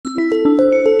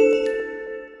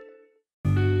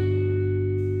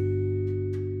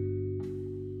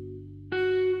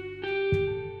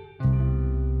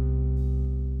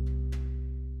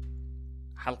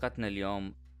حلقتنا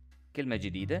اليوم كلمة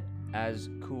جديدة as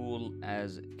cool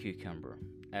as cucumber.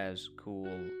 as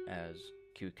cool as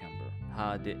cucumber.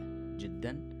 هادئ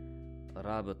جدا،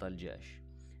 رابط الجأش.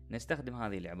 نستخدم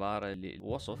هذه العبارة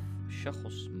لوصف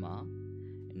شخص ما،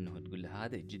 إنه تقول له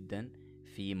هادئ جدا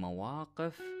في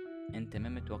مواقف أنت ما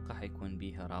متوقع يكون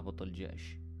بيها رابط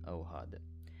الجأش أو هادئ.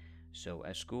 So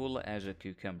as cool as a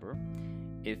cucumber.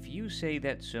 If you say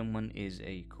that someone is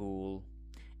as cool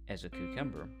as a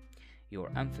cucumber,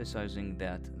 you're emphasizing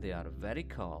that they are very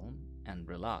calm and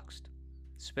relaxed,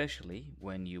 especially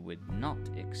when you would not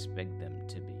expect them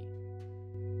to be.